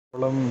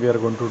Problem we are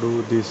going to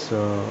do this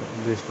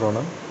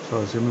problem,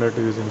 so similar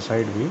to using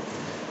side view.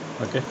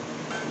 Okay,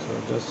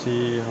 so just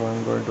see how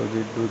I'm going to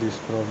do this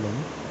problem.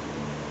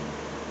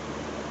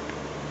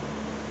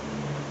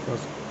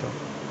 First,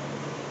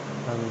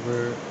 I'll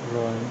be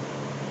drawing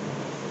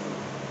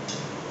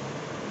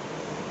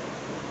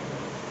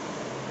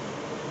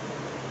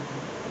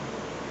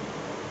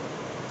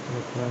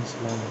reference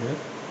line here.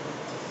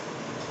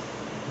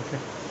 Okay,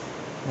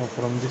 now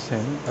from this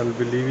end I'll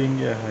be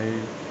leaving a high,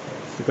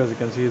 because you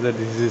can see that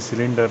this is a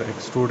cylinder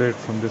extruded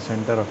from the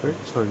center of it,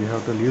 so we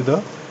have to leave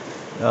the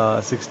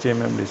 60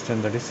 mm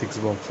distance, that is 6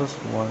 boxes,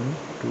 1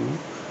 2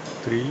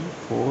 3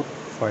 4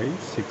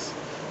 5 6.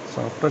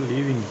 So after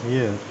leaving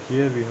here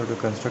we have to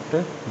construct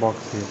a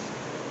box here.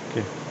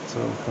 Okay, so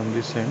from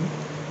this end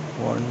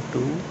 1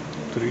 2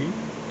 3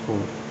 4.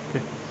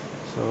 Okay,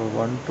 so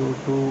 1 2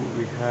 2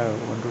 we have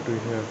 1 2 2 we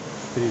have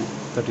 3,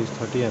 that is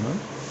 30 mm.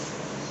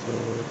 So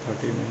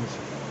 30 means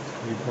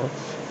 3 box,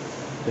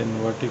 then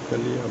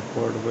vertically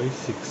upward by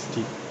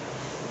 60,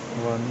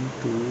 1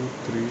 2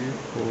 3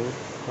 4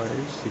 5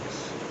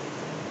 6,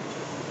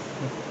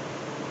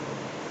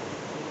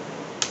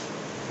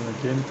 and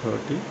again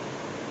 30.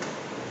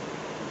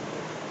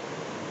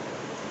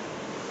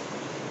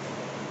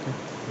 Okay,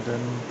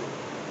 then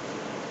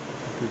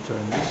to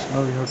join this,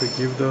 now we have to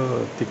give the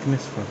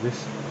thickness for this.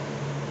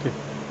 Okay,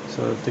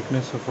 so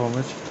thickness of how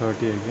much?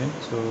 30 again.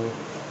 So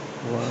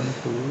 1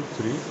 2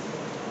 3,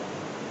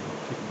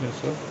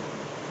 thickness of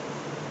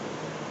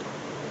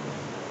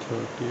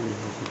 30 we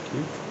have to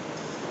keep.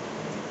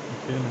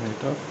 Again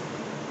height of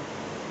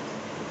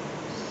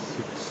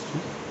 60.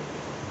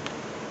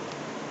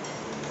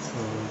 So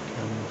we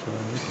can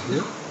join it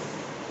here.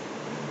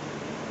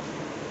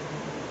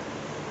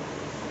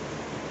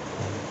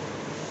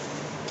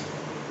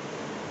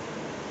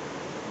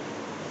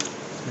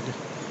 Okay.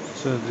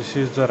 So this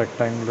is the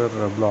rectangular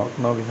block.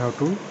 Now we have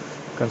to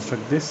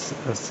construct this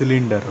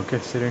cylinder. Okay,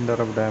 cylinder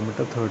of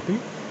diameter 30,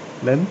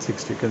 length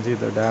 60. You can see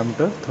the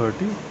diameter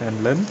 30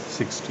 and length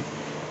 60.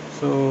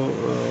 So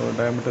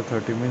diameter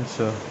 30 means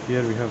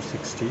here we have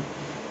 60.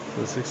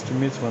 So 60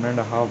 means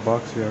 1.5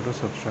 box we have to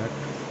subtract.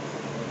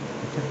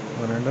 Okay,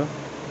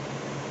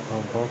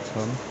 1.5 box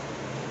on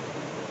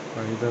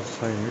either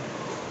side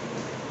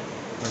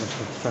and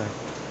subtract.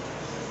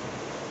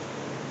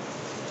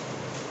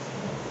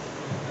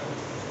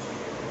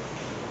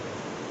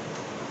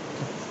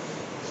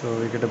 So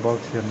we get a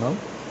box here now.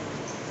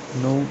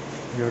 Now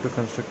we have to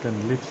construct an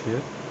ellipse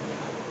here.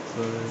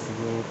 So we have to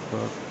go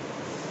for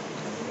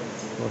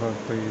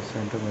 4.5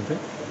 centimeter.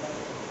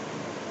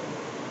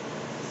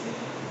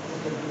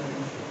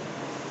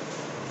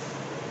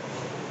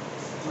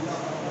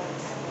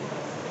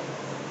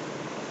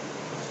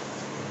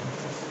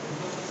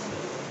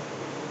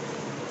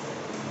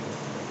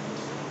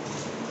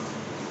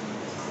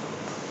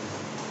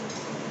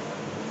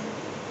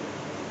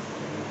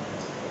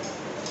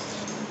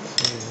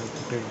 So we have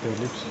to take the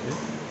ellipse here.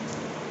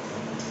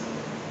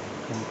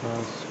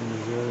 Compass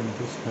measure in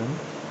this one.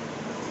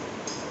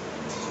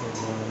 So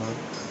line up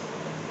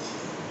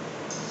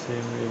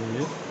same way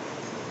here.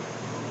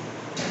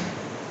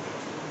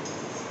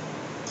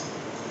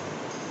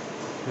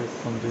 Take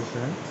from this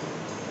end.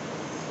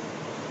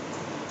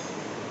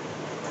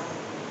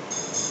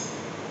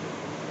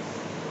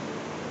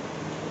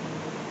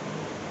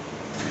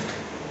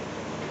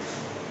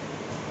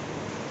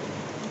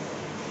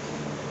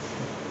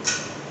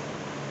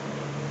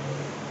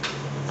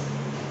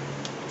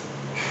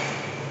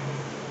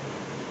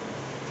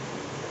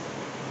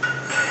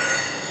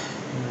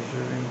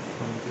 Measuring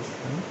from this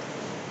end.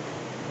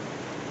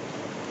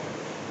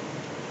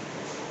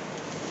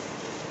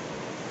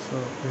 So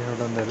we have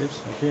done the ellipse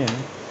again.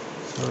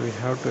 So we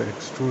have to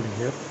extrude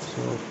here.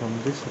 So from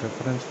this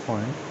reference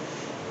point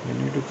we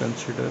need to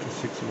consider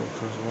 6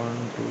 boxes,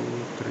 1 2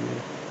 3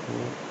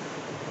 4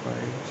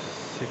 5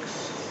 6,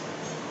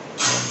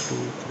 1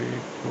 2 3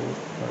 4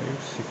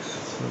 5 6.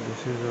 So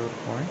this is our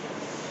point.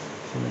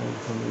 Similarly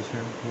from this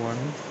end 1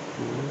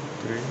 2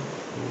 3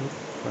 4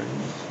 5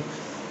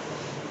 6.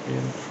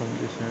 Again from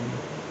this end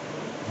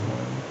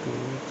 1 2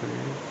 3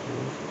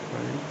 4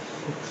 5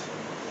 6.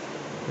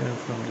 Again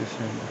from this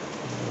end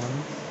 1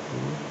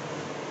 2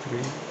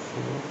 3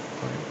 4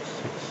 5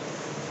 6.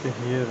 Okay,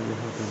 here we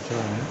have to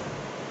join.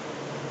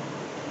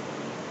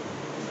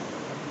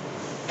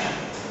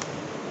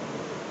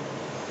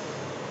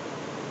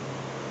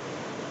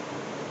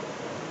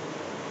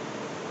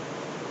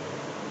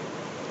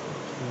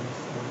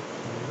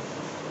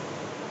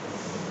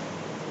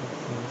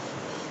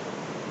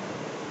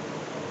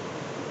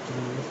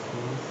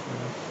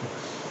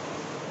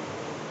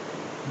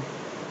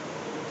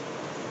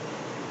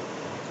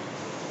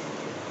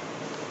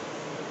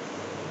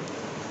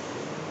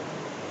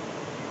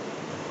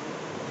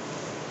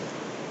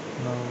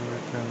 Now we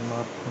can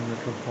mark the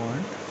middle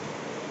point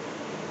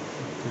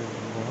with this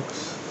box.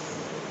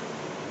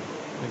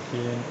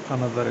 Again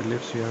another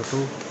ellipse we have to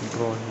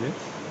draw here.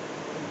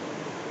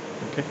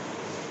 Okay.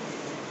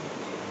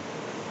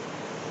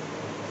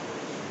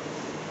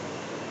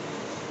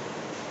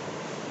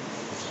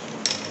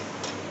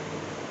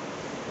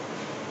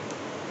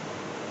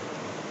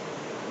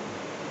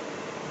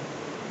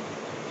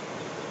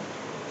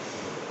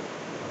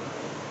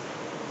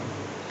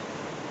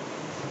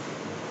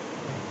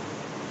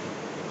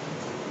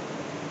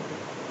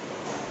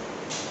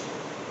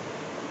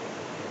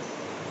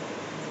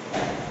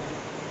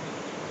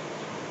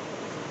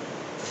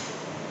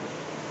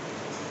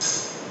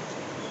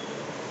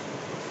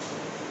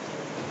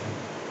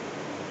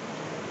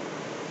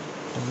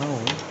 Now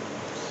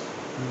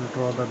we will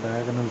draw the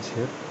diagonals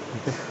here.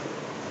 Okay,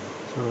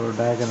 so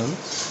diagonals.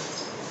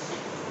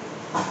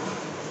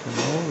 So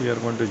now we are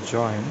going to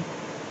join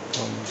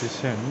from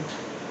this end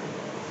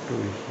to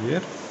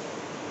here,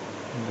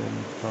 and then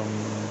from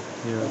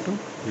here to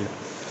here.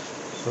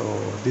 So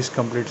this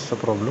completes the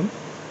problem.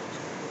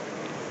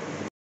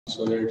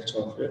 Solid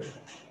software.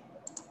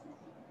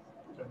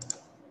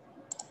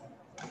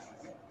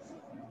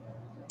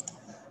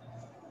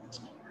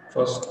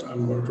 First,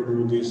 I'm going to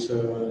do this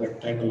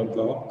rectangular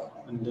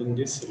block and then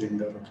this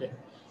cylinder. Okay,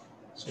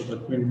 so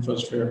that means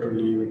first we have to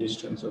leave a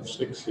distance of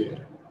 6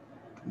 here.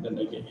 And then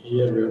again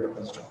here we have to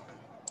construct.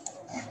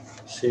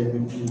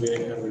 Same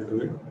way I will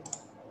do it.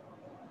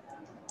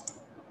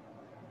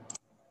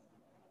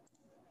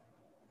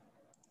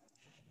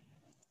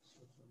 So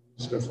from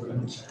this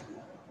reference,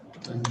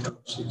 length of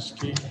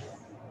 60,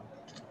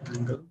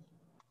 angle.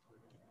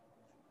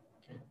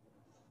 Okay.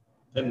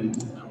 Then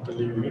after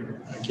leaving it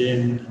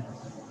again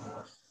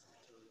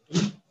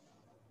 30,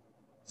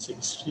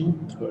 60,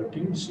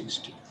 30,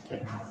 60.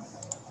 Okay.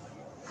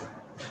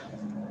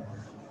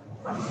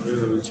 We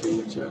will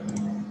change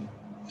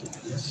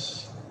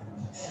thickness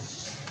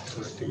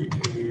 30,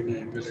 again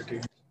angle it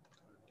is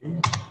 30. Okay.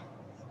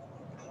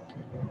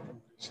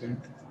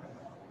 Send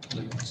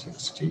length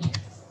 60. 50.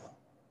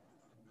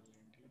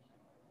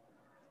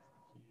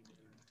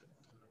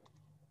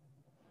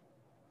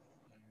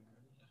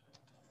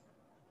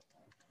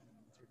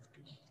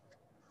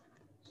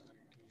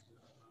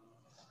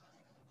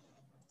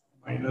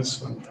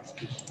 Minus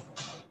 150.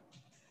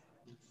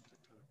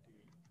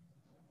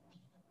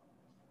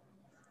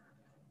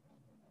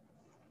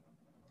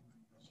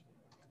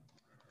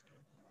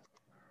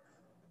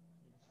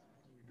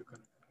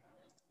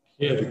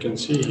 Here you can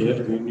see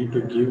here we need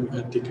to give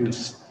a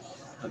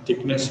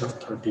thickness of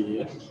 30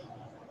 here.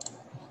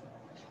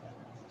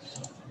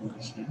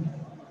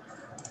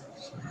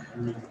 So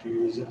it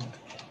is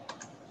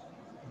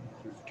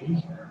 50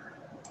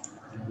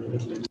 and here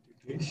length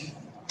it is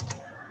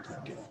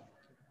 30.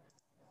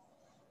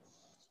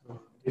 So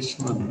this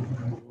one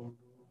I'm going to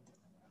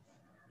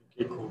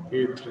make a copy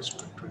with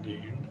respect to the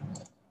end.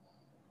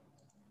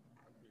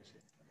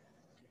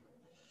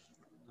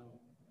 Now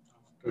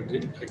after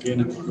this again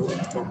I'm going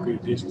to copy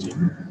this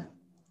thing.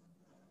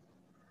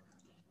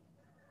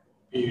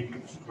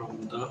 It from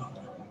the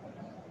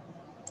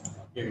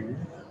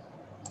end.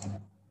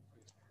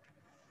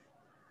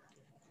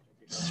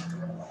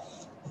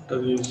 After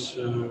this,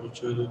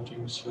 which are the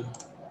things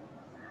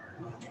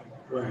not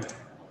required?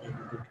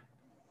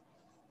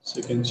 So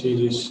you can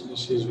see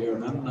this is we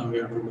have done. Now we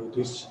have to do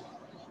this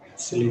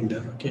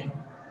cylinder. Okay.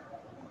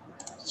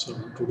 So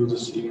to do the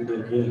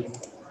cylinder here,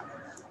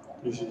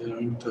 this is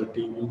around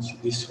 30 means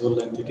this whole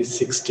length it is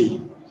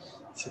 60.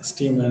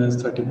 60 minus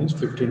 30 means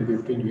 15.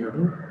 15 we have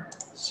to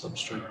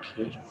subtract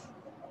here.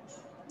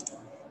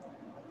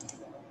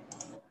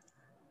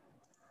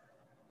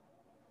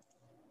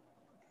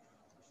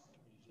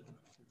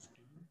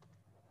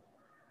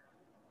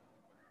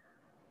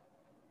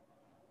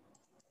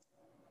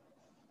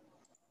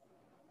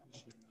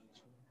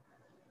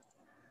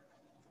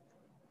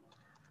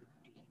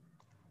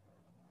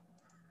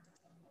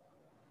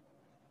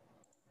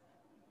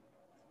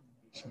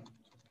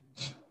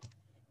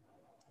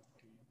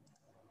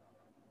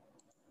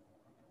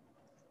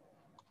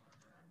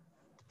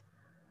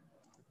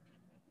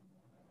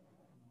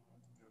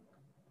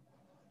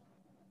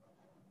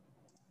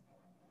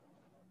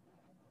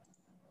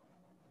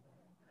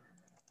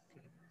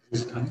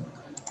 This is done.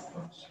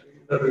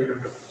 Cylinder we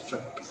have to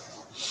construct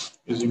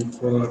using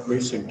 4 by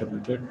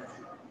method.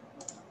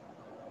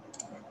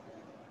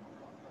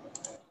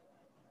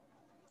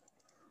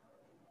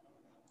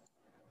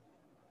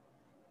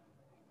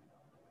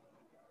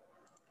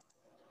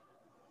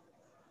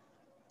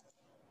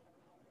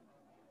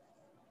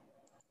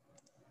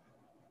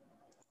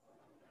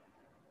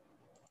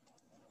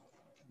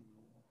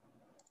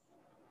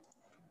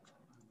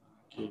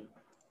 Okay.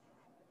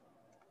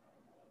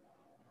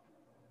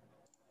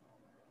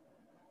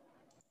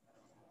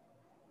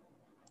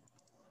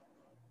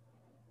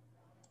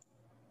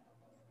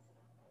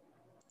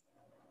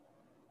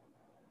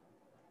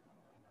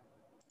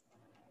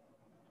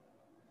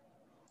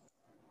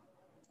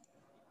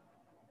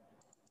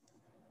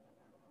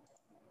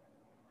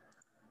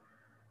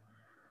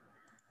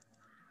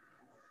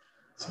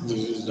 So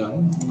this is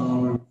done. Now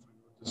we find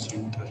the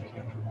center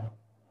here.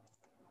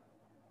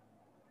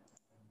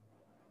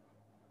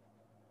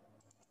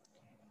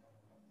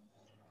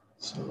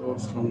 So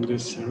from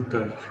this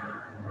center,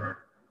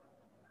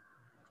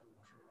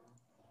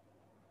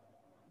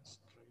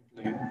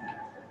 straight line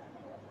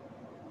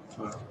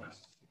for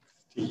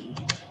 60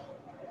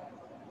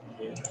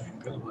 here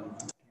angle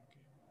 150.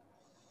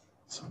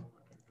 So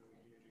what I do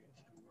here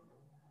is I'm going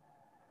to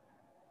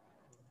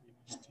copy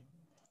this thing.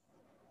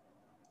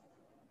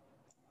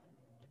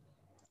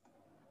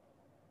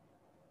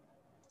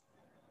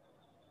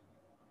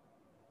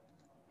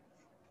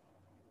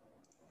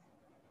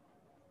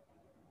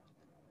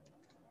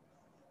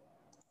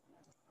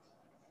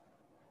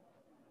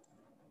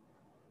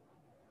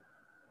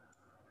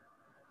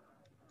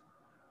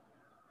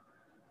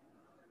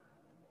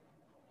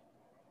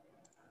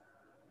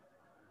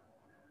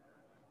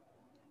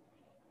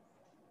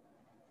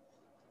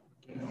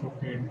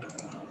 it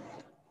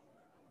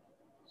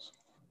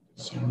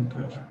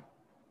center.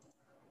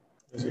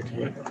 Is it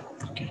here?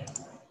 Okay.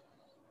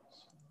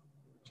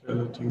 Which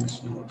other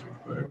things not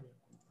required?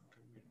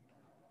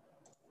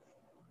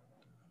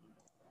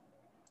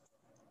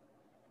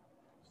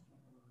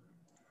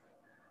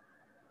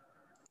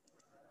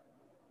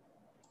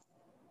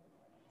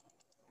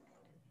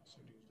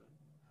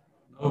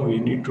 Now we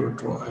need to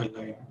draw a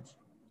line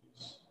from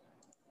this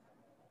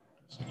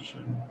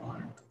section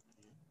point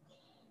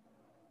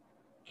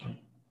to here.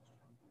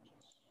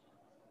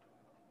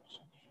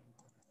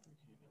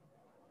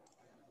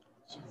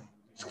 So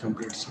this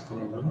completes the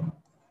problem.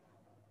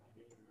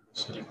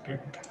 Select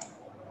it.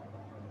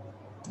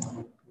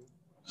 Now